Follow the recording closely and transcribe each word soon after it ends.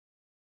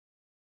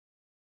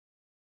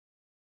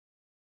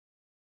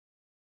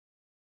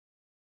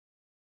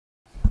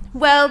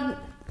Well,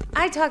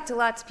 I talk to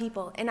lots of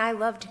people, and I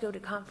love to go to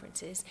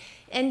conferences.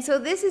 And so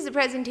this is a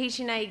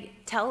presentation I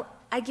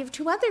give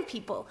to other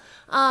people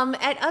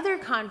at other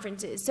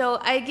conferences. So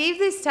I gave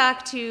this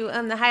talk to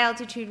the High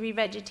Altitude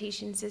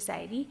Revegetation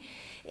Society,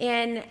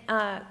 and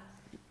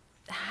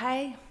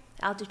High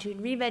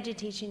Altitude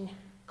Revegetation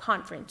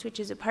Conference, which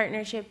is a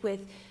partnership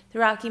with the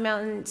Rocky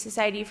Mountain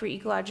Society for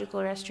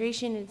Ecological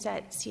Restoration. It's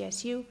at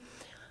CSU.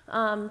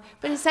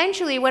 But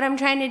essentially what I'm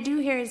trying to do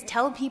here is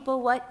tell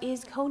people what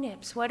is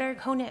CoNPS, what are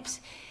CoNPS.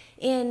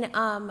 And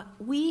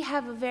we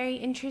have a very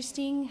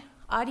interesting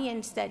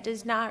audience that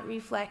does not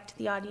reflect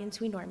the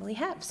audience we normally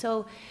have.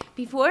 So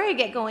before I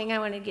get going, I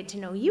want to get to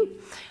know you.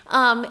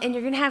 And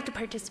you're going to have to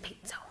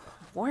participate, so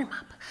warm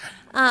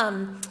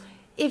up.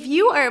 If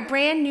you are a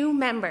brand new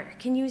member,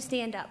 can you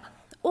stand up?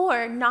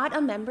 Or not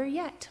a member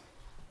yet?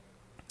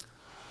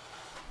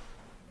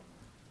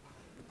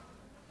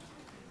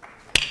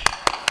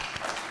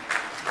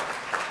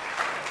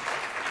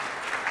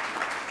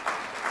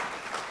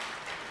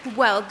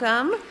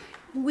 Welcome.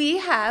 We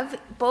have,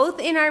 both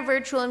in our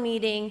virtual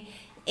meeting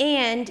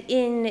and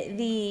in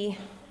the,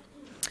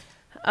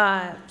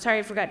 sorry,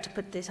 I forgot to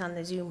put this on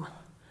the Zoom.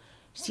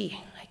 See,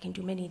 I can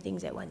do many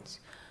things at once.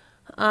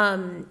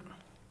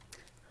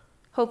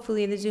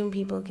 Hopefully the Zoom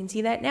people can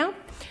see that now.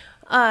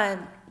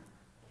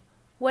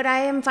 What I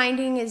am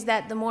finding is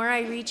that the more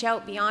I reach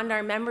out beyond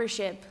our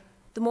membership,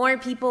 the more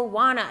people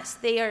want us.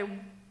 They are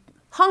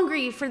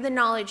hungry for the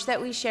knowledge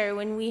that we share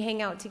when we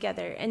hang out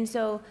together. And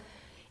so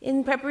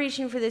in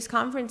preparation for this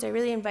conference, I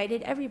really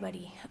invited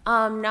everybody,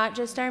 not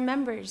just our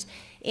members.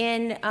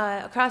 And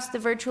across the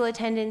virtual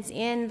attendance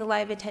and the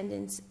live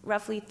attendance,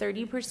 roughly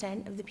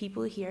 30% of the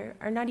people here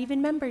are not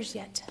even members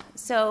yet.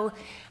 So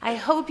I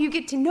hope you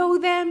get to know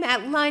them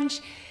at lunch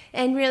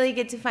and really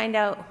get to find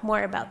out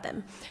more about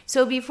them.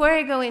 So before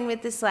I go in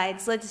with the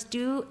slides,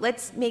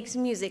 let's make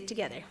some music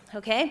together,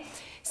 okay?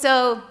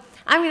 So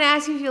I'm gonna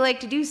ask you if you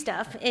like to do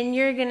stuff, and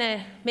you're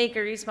gonna make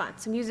a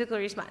response, a musical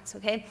response,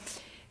 okay?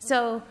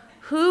 So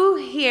who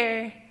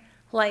here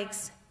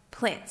likes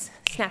plants?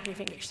 Snap your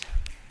fingers.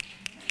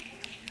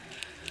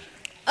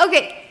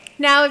 Okay,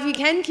 now if you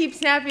can keep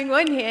snapping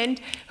one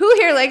hand, who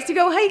here likes to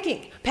go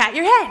hiking? Pat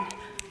your head.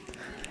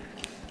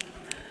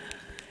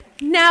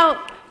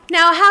 Now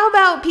how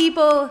about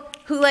people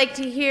who like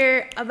to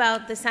hear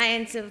about the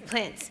science of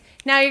plants?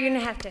 Now you're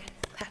gonna have to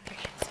clap your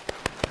hands.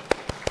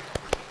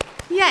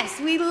 Yes,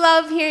 we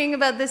love hearing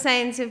about the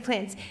science of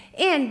plants.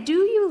 And do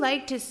you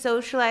like to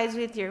socialize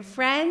with your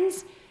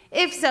friends?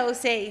 If so,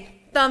 say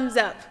thumbs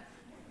up.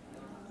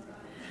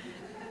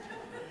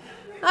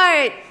 All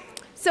right,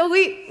 so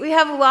we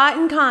have a lot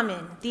in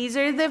common. These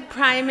are the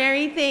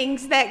primary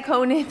things that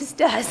CoNPS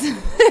does.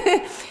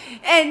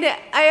 And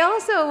I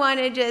also want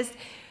to just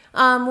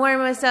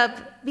warm us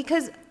up,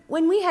 because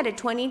when we had a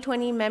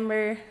 2020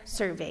 member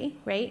survey,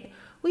 right,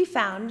 we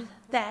found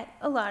that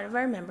a lot of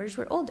our members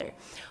were older.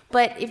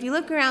 But if you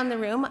look around the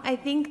room, I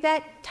think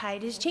that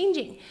tide is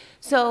changing.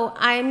 So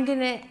I'm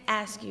gonna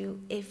ask you,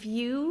 if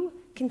you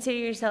consider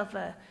yourself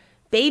a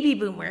baby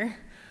boomer,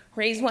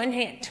 raise one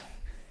hand.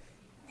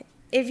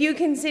 If you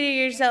consider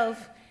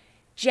yourself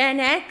Gen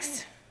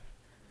X,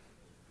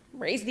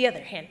 raise the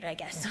other hand, I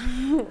guess.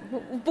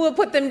 We'll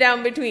put them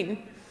down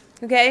between,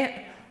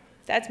 okay?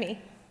 That's me.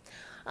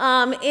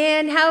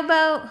 And how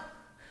about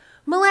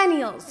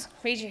millennials?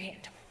 Raise your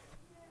hand.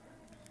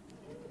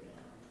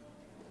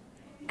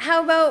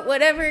 How about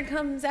whatever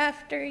comes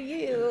after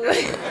you?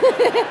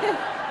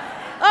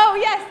 Oh,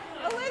 yes.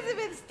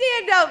 Elizabeth,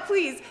 stand up,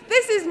 please.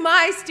 This is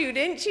my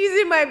student.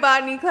 She's in my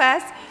botany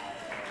class.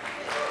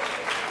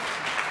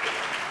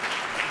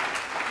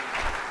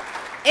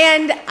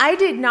 And I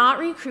did not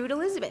recruit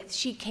Elizabeth.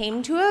 She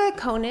came to a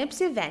CoNPS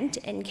event,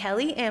 and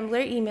Kelly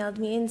Ambler emailed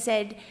me and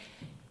said,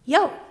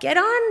 yo, get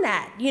on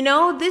that. You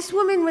know, this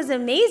woman was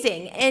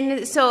amazing.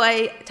 And so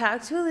I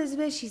talked to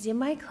Elizabeth. She's in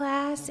my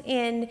class,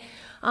 and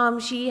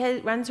she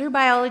runs her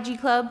biology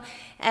club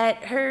at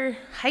her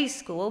high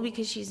school,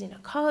 because she's in a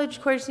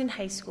college course in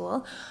high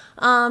school.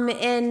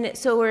 And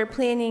so we're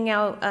planning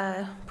out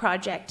a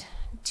project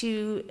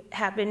to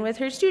happen with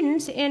her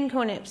students in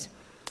CoNPS.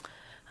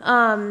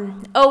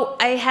 Oh,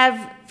 I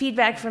have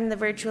feedback from the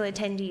virtual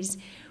attendees.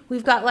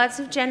 We've got lots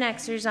of Gen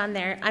Xers on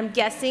there. I'm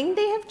guessing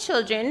they have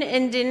children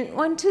and didn't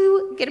want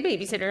to get a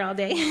babysitter all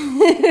day.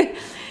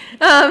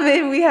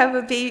 And we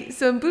have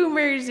some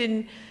boomers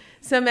and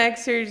some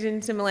Xers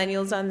and some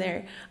millennials on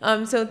there.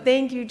 So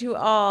thank you to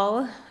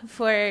all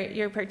for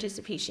your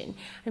participation.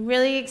 I'm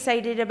really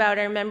excited about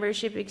our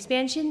membership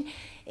expansion,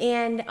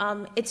 and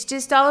it's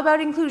just all about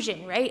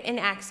inclusion, right, and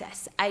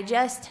access.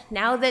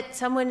 Now that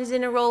someone is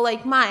in a role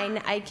like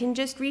mine, I can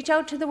just reach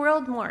out to the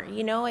world more,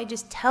 you know, I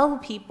just tell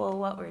people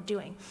what we're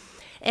doing.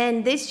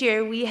 And this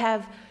year we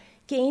have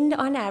gained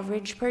on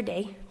average per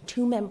day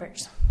 2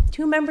 members.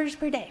 2 members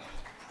per day.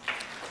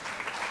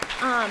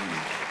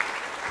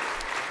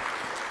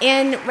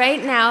 And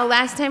right now,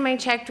 last time I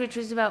checked, which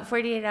was about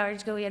 48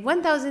 hours ago, we had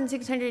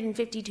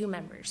 1,652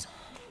 members.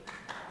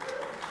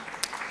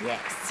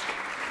 Yes.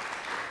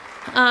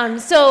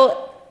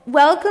 So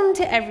welcome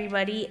to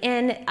everybody,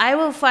 and I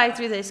will fly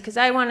through this because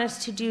I want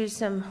us to do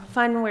some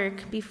fun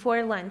work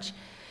before lunch.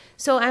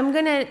 So I'm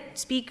going to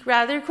speak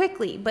rather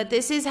quickly, but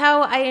this is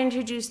how I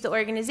introduce the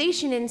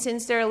organization, and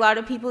since there are a lot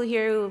of people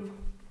here who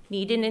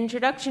need an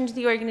introduction to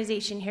the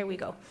organization, here we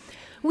go.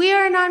 We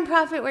are a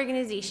nonprofit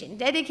organization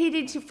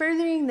dedicated to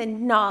furthering the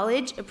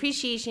knowledge,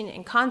 appreciation,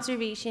 and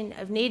conservation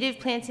of native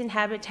plants and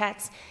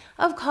habitats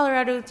of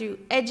Colorado through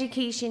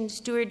education,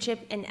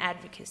 stewardship, and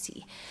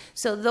advocacy.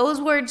 So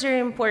those words are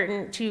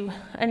important to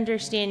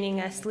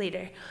understanding us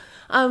later.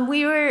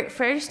 We were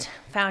first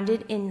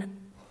founded in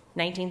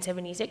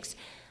 1976.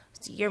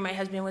 It's the year my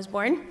husband was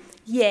born.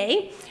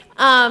 Yay.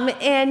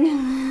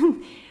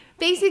 And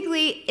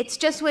basically, it's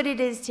just what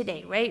it is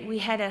today, right? We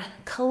had a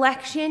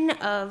collection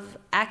of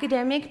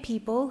academic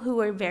people who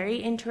were very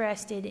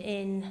interested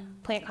in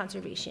plant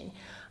conservation.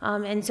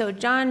 And so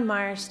John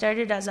Marr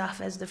started us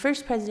off as the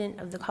first president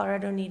of the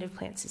Colorado Native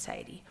Plant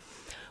Society.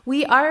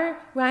 We are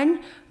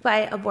run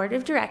by a board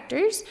of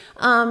directors,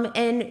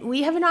 and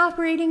we have an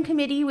operating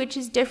committee, which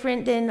is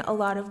different than a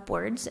lot of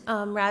boards.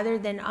 Rather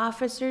than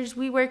officers,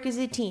 we work as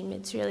a team.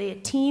 It's really a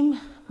team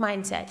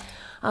mindset.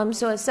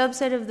 So a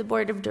subset of the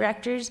board of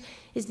directors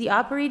is the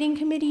operating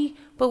committee,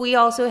 but we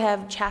also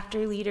have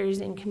chapter leaders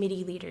and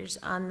committee leaders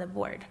on the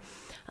board.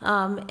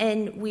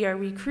 And we are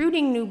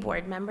recruiting new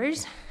board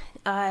members.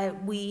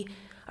 We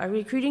are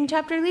recruiting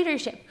chapter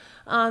leadership.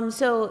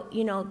 So,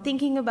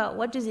 thinking about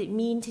what does it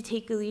mean to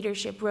take a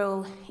leadership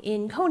role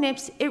in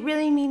CoNPS, it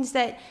really means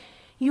that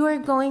you are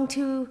going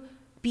to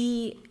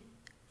be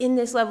in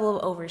this level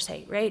of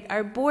oversight, right?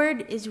 Our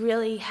board is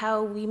really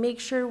how we make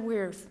sure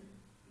we're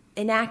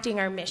enacting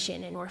our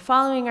mission and we're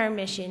following our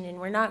mission and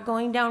we're not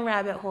going down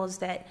rabbit holes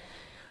that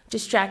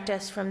distract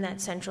us from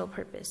that central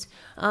purpose.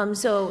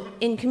 So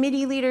in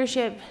committee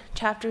leadership,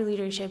 chapter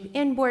leadership,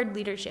 and board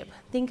leadership,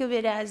 think of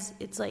it as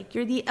it's like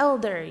you're the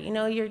elder,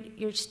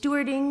 you're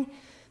stewarding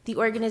the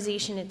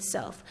organization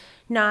itself,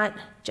 not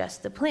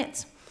just the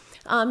plants.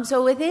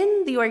 So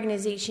within the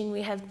organization,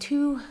 we have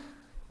two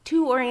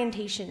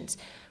orientations.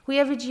 We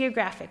have a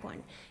geographic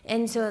one.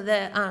 And so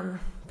the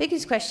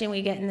biggest question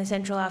we get in the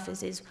central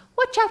office is,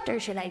 what chapter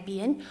should I be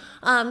in?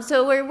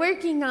 So we're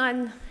working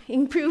on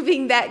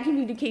improving that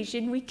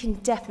communication. We can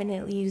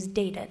definitely use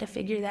data to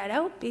figure that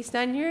out based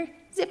on your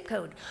zip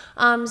code.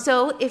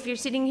 So if you're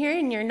sitting here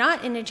and you're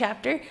not in a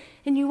chapter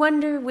and you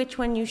wonder which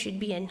one you should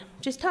be in,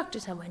 just talk to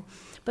someone.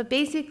 But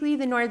basically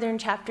the northern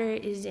chapter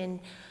is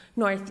in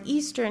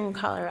northeastern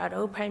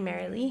Colorado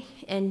primarily,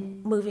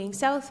 and moving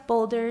south,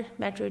 Boulder,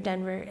 Metro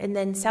Denver, and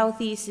then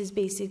southeast is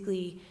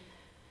basically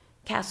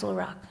Castle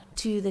Rock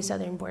to the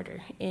southern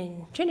border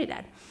in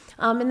Trinidad.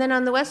 And then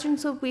on the western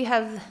slope, we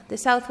have the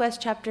southwest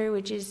chapter,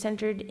 which is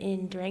centered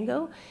in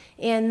Durango,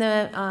 and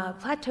the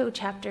plateau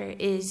chapter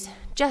is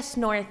just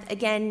north,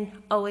 again,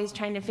 always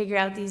trying to figure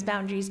out these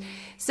boundaries.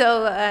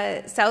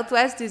 So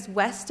southwest is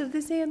west of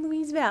the San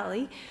Luis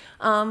Valley,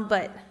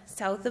 but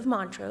south of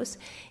Montrose,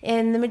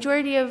 and the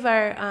majority of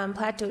our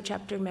plateau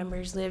chapter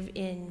members live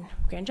in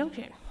Grand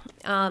Junction.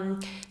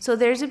 So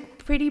there's a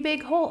pretty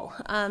big hole,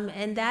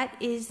 and that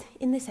is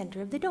in the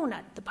center of the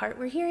donut, the part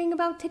we're hearing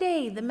about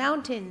today, the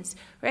mountains,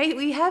 right?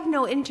 We have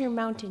no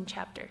intermountain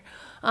chapter.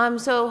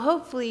 So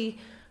hopefully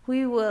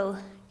we will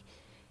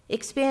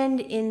expand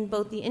in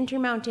both the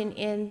intermountain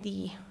and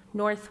the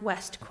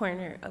northwest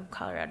corner of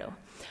Colorado.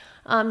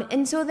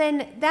 And so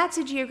then that's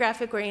a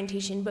geographic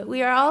orientation, but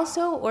we are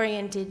also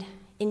oriented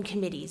in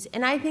committees.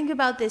 And I think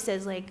about this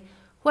as like,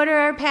 what are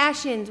our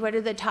passions? What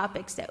are the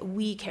topics that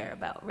we care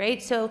about, right?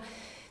 So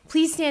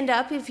please stand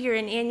up if you're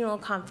an annual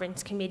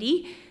conference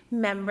committee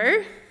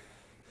member.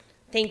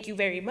 Thank you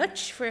very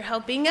much for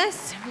helping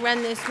us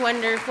run this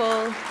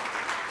wonderful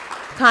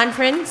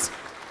conference.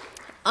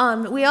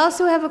 We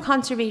also have a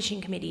conservation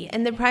committee,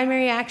 and the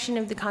primary action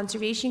of the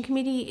conservation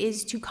committee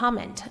is to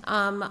comment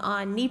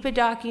on NEPA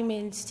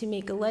documents to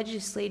make a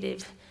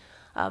legislative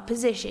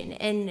position.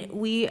 And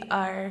we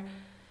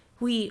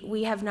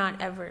have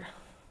not ever,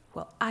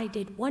 well, I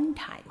did one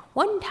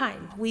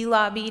time we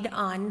lobbied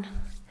on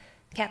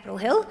Capitol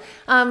Hill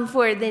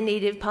for the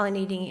Native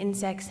Pollinating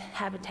Insects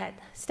Habitat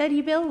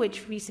Study Bill,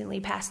 which recently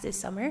passed this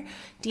summer.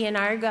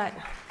 DNR got,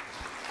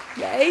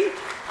 yay,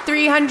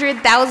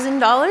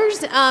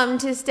 $300,000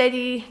 to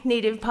study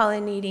native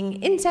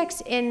pollinating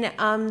insects, and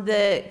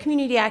the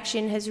community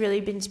action has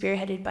really been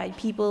spearheaded by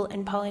People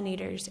and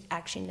Pollinators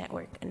Action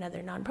Network,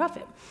 another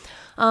nonprofit.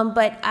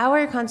 But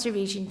our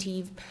conservation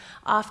team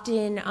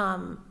often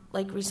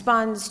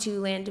responds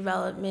to land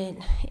development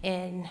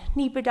and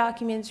NEPA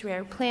documents,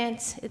 rare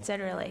plants,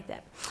 etc. like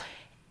that.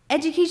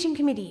 Education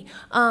committee.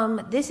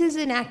 This is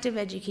an active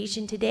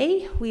education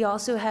today. We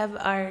also have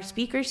our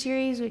speaker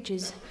series, which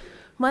is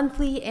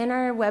monthly, and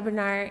our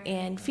webinar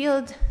and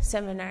field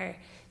seminar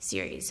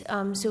series.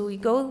 So we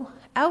go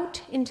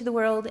out into the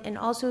world and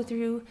also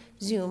through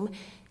Zoom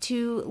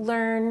to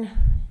learn,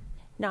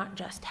 not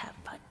just have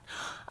fun.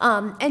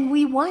 And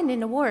we won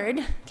an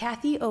award.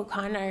 Kathy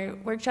Ocon, our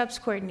workshops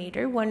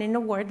coordinator, won an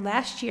award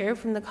last year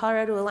from the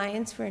Colorado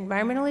Alliance for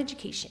Environmental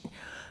Education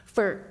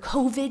for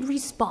COVID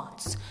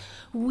response,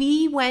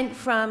 we went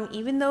from,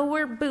 even though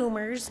we're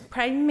boomers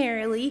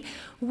primarily,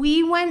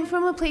 we went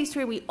from a place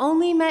where we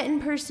only met in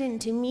person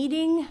to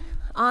meeting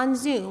on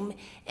Zoom,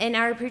 and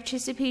our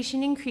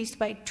participation increased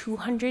by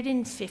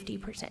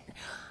 250%.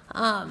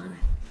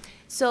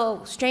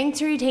 So strength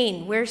to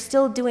retain, we're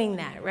still doing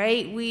that,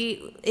 right?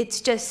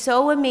 It's just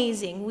so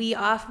amazing. We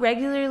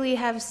regularly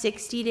have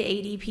 60 to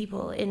 80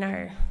 people in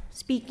our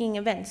speaking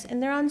events,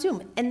 and they're on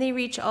Zoom, and they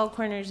reach all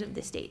corners of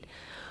the state.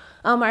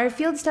 Our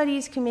field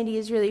studies committee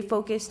is really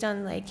focused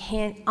on like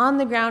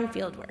on-the-ground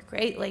field work,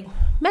 right? Like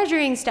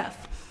measuring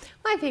stuff,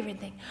 my favorite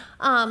thing.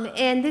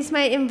 And this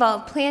might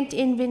involve plant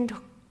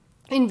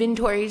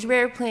inventories,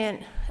 rare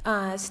plant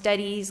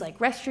studies,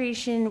 like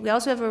restoration. We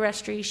also have a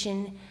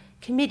restoration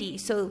committee,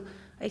 so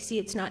I see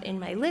it's not in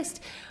my list,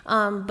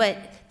 but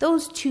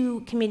those two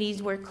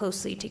committees work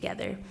closely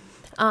together.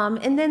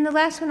 And then the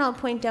last one I'll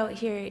point out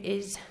here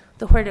is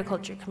the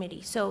horticulture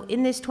committee. So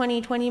in this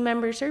 2020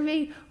 member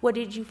survey, what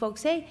did you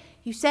folks say?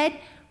 You said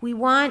we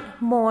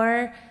want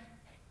more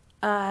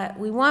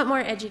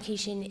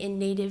education in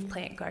native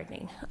plant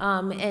gardening,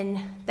 and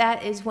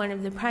that is one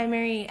of the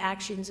primary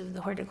actions of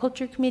the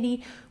horticulture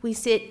committee. We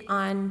sit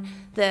on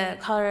the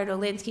Colorado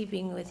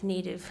Landscaping with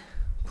Native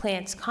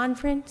Plants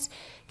Conference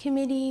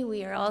Committee.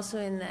 We are also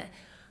in the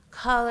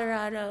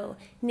Colorado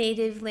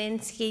Native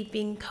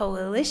Landscaping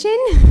Coalition.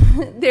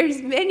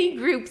 There's many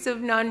groups of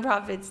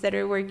nonprofits that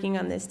are working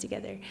on this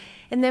together.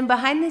 And then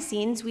behind the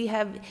scenes, we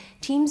have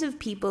teams of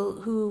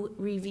people who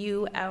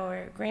review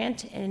our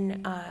grant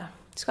and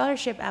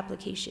scholarship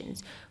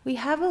applications. We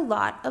have a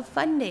lot of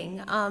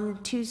funding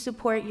to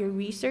support your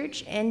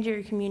research and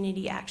your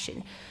community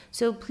action.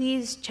 So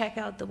please check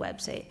out the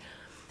website.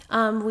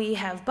 We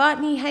have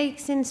botany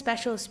hikes and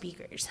special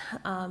speakers.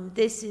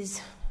 This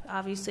is,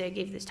 obviously I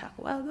gave this talk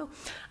a while ago,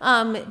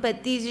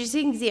 but these are just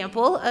an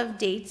example of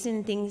dates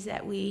and things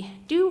that we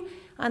do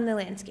on the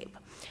landscape.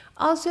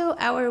 Also,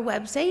 our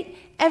website,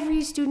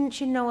 every student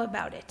should know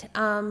about it.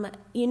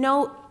 We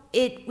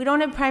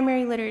don't have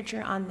primary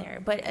literature on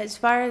there, but as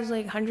far as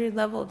like 100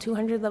 level,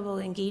 200 level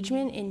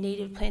engagement in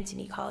native plants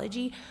and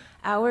ecology,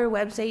 our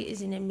website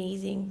is an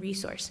amazing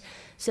resource.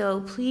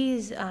 So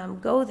please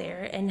go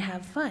there and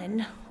have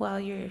fun while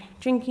you're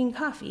drinking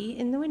coffee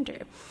in the winter.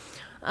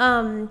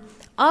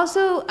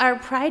 Also, our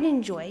pride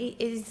and joy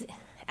is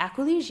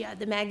Aquilegia,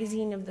 the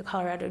magazine of the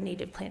Colorado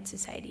Native Plant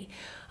Society.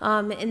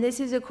 And this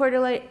is a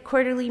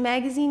quarterly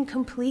magazine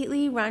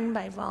completely run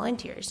by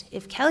volunteers.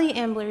 If Kelly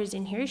Ambler is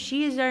in here,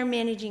 she is our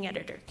managing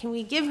editor. Can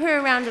we give her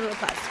a round of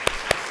applause?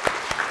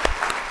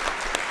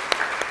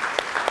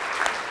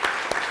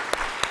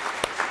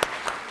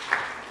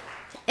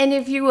 And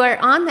if you are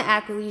on the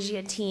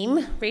Aquilegia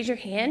team, raise your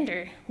hand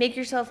or make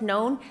yourself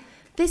known.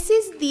 This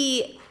is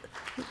the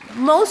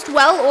most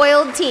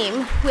well-oiled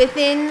team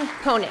within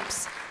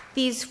CoNPS.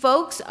 These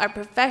folks are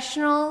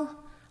professional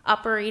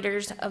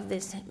operators of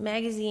this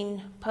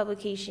magazine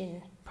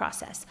publication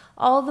process,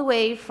 all the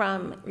way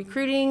from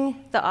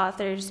recruiting the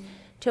authors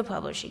to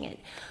publishing it.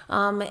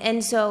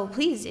 And so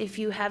please, if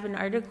you have an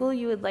article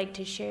you would like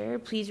to share,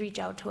 please reach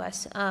out to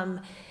us.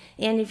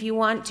 And if you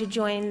want to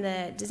join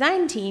the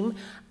design team,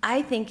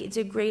 I think it's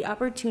a great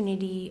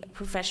opportunity,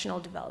 professional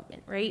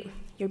development, right?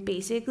 You're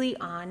basically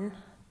on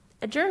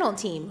a journal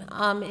team.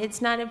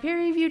 It's not a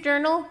peer-reviewed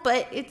journal,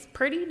 but it's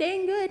pretty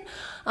dang good.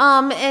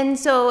 And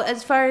so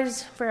as far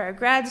as for our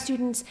grad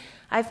students,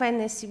 I find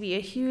this to be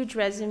a huge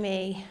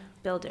resume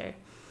builder.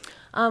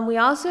 We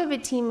also have a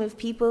team of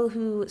people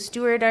who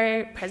steward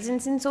our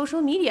presence in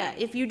social media.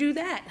 If you do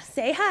that,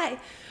 say hi.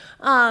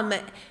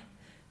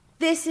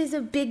 This is a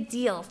big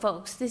deal,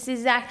 folks. This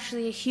is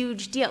actually a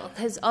huge deal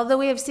because although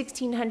we have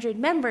 1,600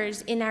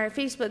 members in our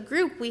Facebook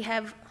group, we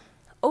have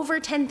over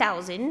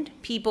 10,000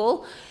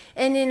 people.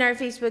 And in our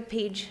Facebook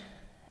page,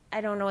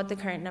 I don't know what the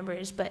current number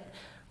is, but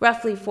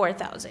roughly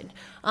 4,000.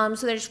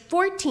 So there's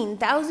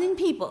 14,000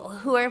 people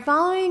who are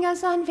following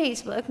us on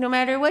Facebook, no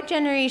matter what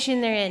generation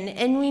they're in,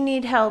 and we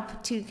need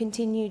help to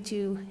continue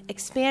to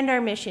expand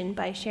our mission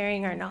by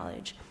sharing our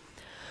knowledge.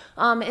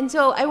 And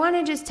so I want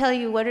to just tell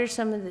you what are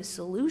some of the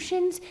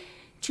solutions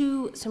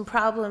to some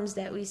problems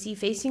that we see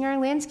facing our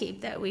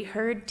landscape that we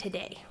heard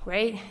today,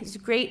 right? It's a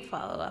great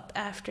follow-up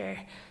after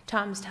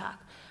Tom's talk.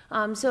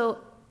 So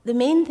the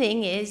main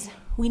thing is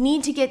we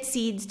need to get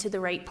seeds to the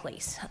right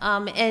place.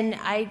 And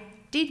I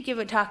did give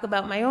a talk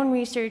about my own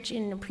research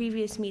in a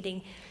previous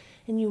meeting,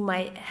 and you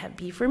might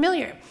be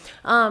familiar.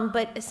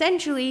 But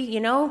essentially, you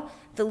know,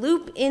 the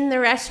loop in the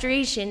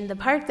restoration, the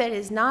part that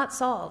is not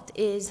solved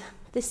is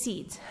the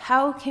seeds.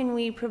 How can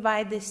we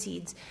provide the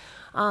seeds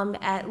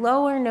at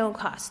low or no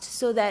cost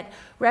so that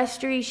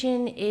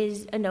restoration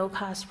is a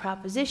no-cost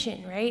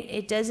proposition, right?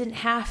 It doesn't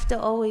have to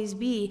always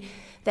be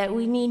that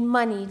we need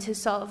money to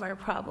solve our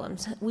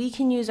problems. We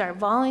can use our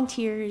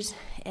volunteers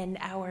and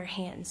our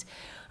hands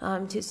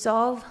to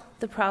solve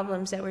the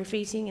problems that we're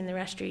facing in the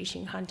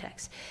restoration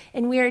context.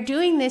 And we are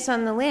doing this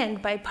on the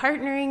land by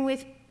partnering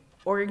with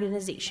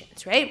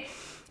organizations, right?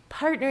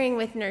 Partnering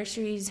with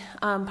nurseries,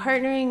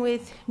 partnering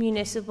with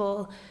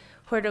municipal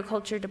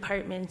horticulture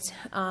departments,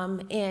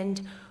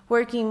 and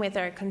working with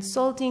our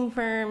consulting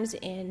firms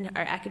and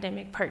our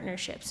academic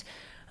partnerships.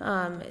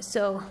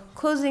 So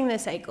closing the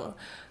cycle.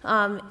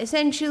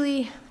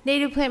 Essentially,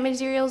 native plant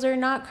materials are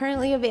not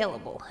currently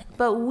available,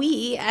 but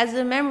we as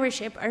a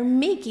membership are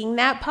making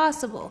that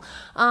possible.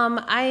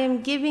 I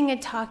am giving a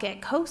talk at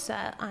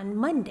COSA on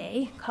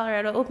Monday,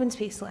 Colorado Open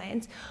Space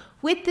Alliance,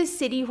 with the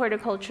city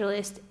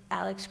horticulturalist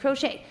Alex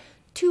Crochet,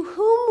 to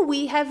whom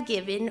we have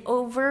given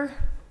over,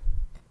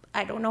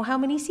 I don't know how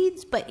many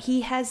seeds, but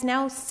he has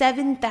now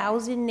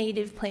 7,000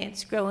 native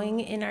plants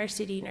growing in our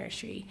city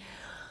nursery.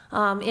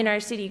 In our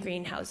city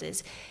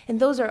greenhouses. And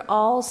those are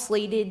all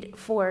slated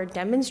for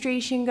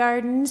demonstration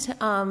gardens,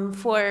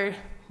 for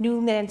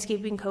new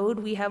landscaping code.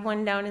 We have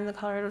one down in the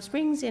Colorado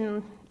Springs,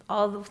 and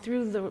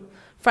through the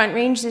Front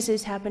Range this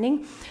is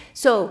happening.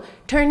 So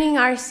turning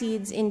our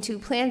seeds into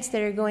plants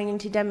that are going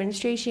into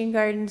demonstration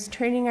gardens,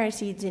 turning our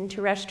seeds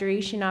into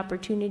restoration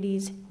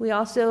opportunities. We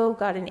also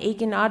got an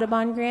Aiken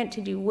Audubon grant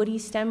to do woody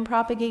stem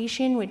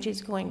propagation, which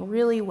is going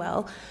really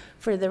well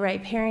for the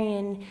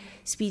riparian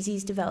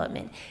species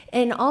development.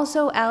 And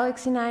also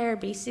Alex and I are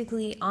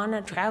basically on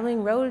a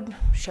traveling road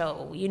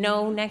show. You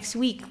know, next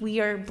week we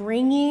are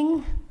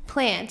bringing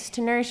plants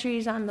to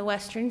nurseries on the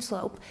western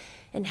slope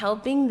and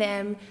helping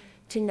them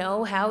to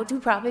know how to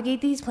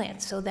propagate these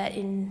plants so that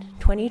in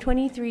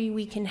 2023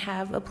 we can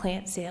have a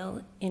plant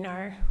sale in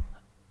our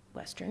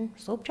western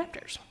slope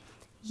chapters.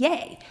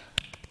 Yay.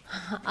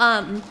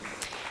 And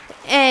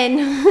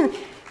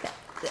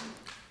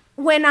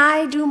when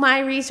I do my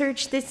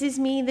research, this is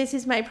me, this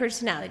is my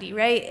personality,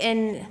 right?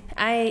 And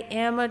I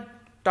am a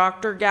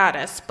Dr.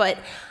 Gaddis, but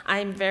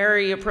I'm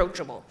very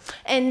approachable.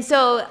 And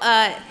so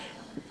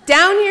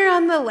down here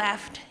on the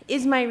left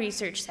is my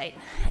research site.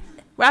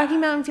 Rocky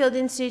Mountain Field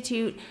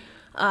Institute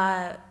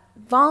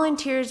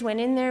volunteers went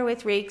in there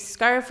with rakes,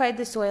 scarified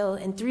the soil,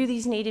 and threw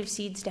these native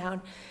seeds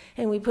down,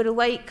 and we put a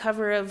light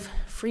cover of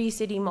free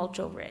city mulch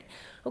over it.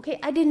 Okay,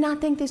 I did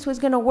not think this was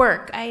going to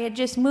work. I had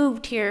just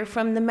moved here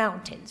from the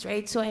mountains,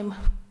 right? So I'm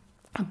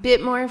a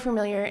bit more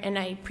familiar, and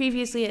I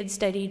previously had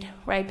studied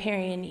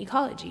riparian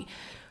ecology.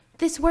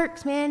 This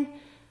works, man.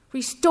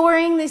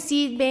 Restoring the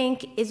seed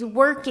bank is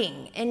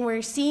working, and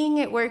we're seeing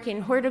it work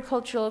in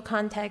horticultural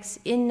contexts,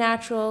 in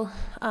natural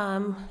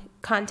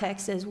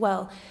contexts as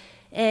well,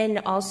 and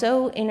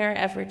also in our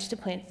efforts to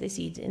plant the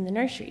seeds in the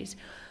nurseries.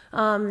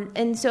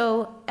 And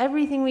so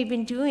everything we've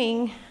been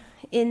doing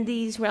in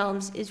these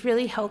realms is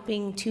really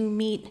helping to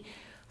meet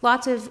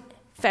lots of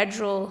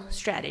federal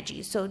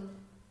strategies. So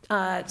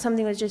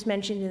something was just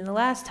mentioned in the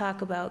last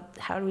talk about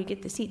how do we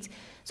get the seeds.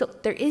 So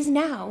there is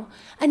now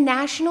a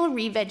national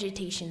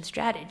revegetation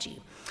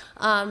strategy.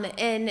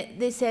 And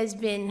this has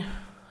been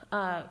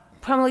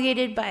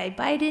promulgated by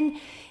Biden,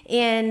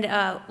 and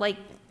like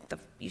the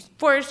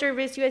Forest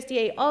Service,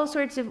 USDA, all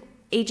sorts of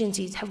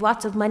agencies have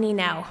lots of money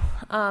now.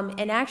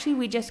 And actually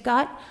we just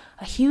got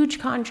a huge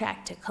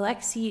contract to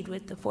collect seed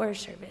with the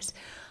Forest Service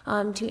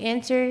to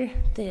answer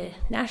the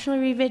National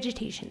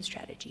Revegetation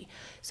Strategy.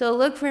 So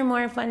look for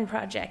more fun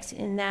projects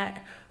in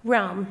that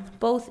realm,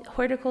 both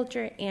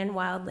horticulture and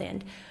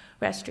wildland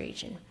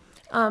restoration.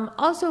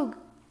 Also,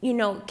 you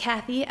know,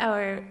 Kathy,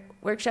 our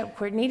workshop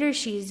coordinator,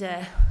 she's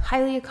a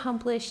highly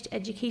accomplished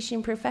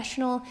education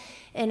professional,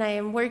 and I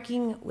am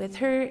working with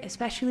her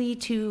especially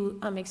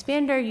to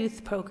expand our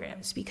youth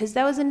programs, because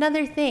that was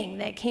another thing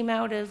that came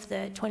out of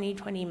the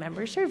 2020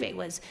 member survey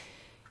was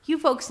you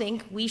folks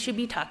think we should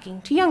be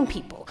talking to young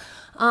people,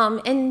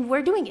 and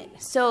we're doing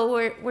it.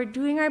 So we're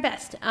doing our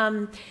best.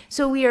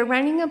 So we are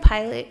running a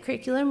pilot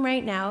curriculum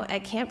right now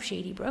at Camp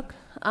Shady Brook,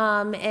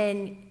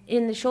 and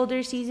in the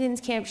shoulder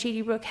seasons, Camp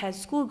Shady Brook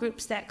has school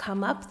groups that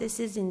come up. This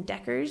is in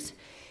Deckers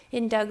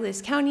in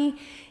Douglas County,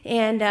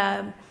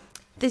 and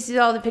this is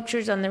all the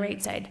pictures on the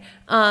right side.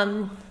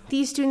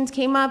 These students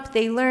came up,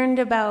 they learned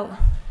about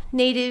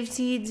native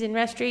seeds and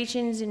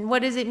restorations and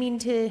what does it mean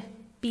to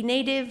be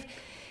native,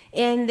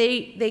 and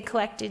they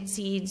collected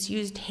seeds,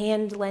 used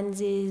hand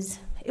lenses.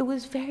 It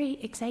was very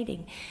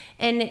exciting.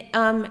 And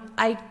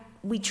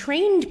we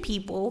trained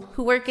people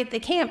who work at the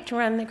camp to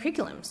run the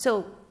curriculum.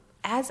 So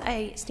as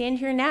I stand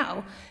here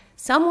now,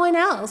 someone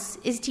else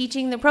is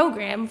teaching the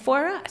program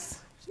for us.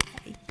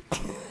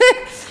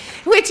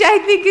 Which I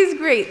think is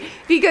great,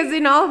 because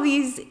in all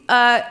these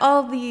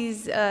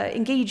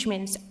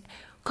engagements,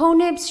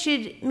 CoNPS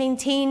should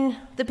maintain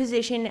the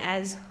position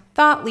as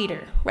thought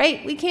leader,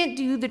 right? We can't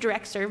do the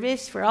direct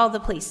service for all the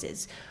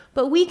places,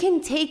 but we can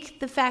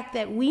take the fact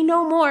that we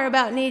know more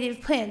about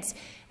native plants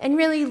and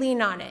really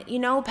lean on it, you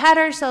know, pat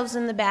ourselves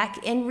in the back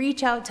and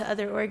reach out to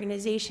other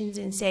organizations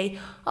and say,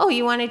 oh,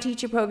 you want to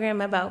teach a program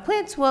about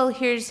plants? Well,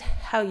 here's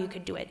how you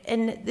could do it.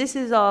 And this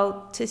is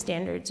all to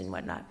standards and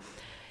whatnot.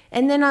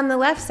 And then on the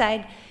left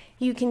side,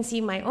 you can see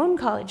my own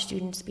college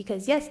students,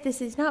 because yes, this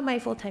is not my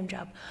full-time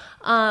job.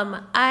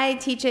 I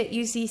teach at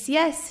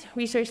UCCS,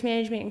 Resource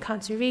Management and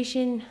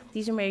Conservation.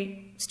 These are my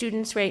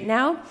students right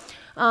now.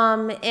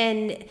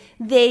 And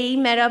they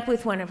met up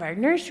with one of our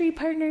nursery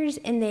partners,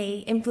 and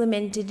they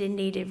implemented a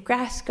native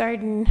grass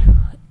garden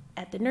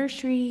at the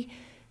nursery.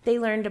 They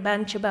learned a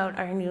bunch about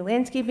our new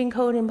landscaping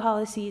code and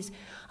policies.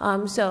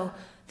 So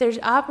there's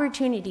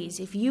opportunities.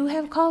 If you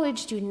have college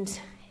students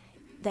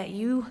that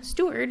you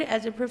steward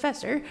as a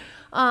professor,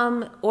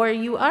 or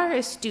you are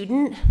a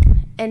student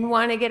and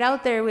want to get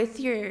out there with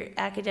your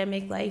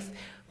academic life,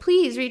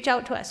 please reach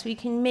out to us. We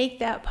can make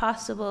that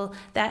possible,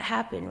 that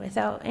happen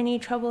without any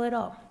trouble at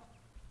all.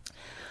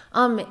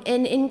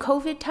 And in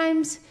COVID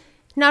times,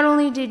 not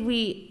only did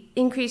we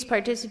increase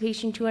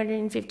participation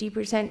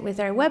 250% with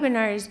our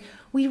webinars,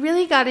 we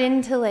really got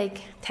into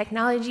like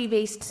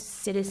technology-based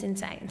citizen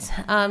science.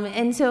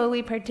 And so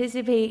we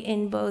participate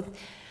in both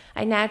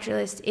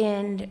iNaturalist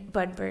and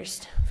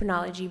Budburst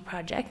Phenology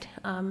project,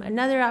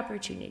 another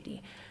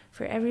opportunity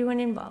for everyone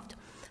involved.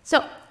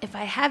 So if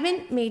I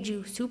haven't made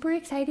you super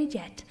excited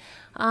yet,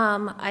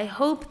 I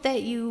hope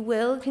that you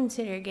will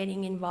consider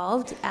getting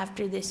involved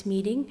after this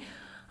meeting.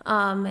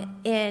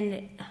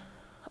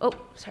 Oh,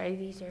 sorry,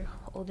 these are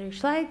older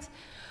slides.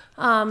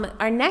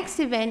 Our next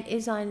event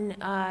is on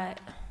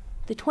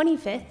the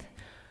 25th.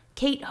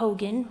 Kate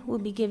Hogan will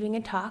be giving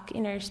a talk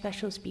in our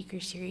special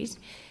speaker series.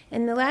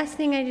 And the last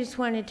thing I just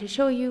wanted to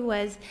show you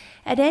was,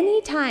 at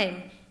any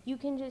time, you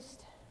can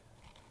just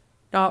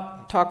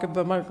not talk at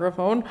the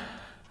microphone.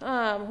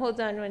 Hold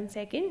on one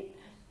second.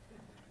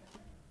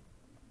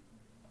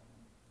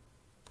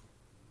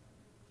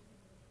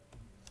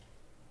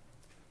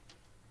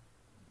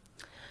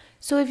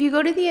 So if you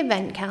go to the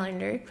event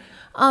calendar,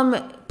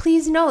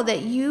 please know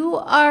that you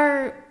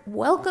are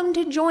welcome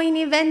to join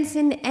events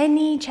in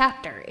any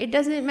chapter. It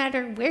doesn't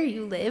matter where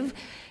you live.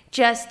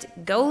 Just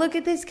go look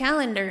at this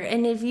calendar,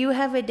 and if you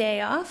have a day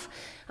off,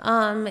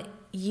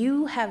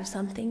 you have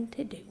something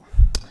to do.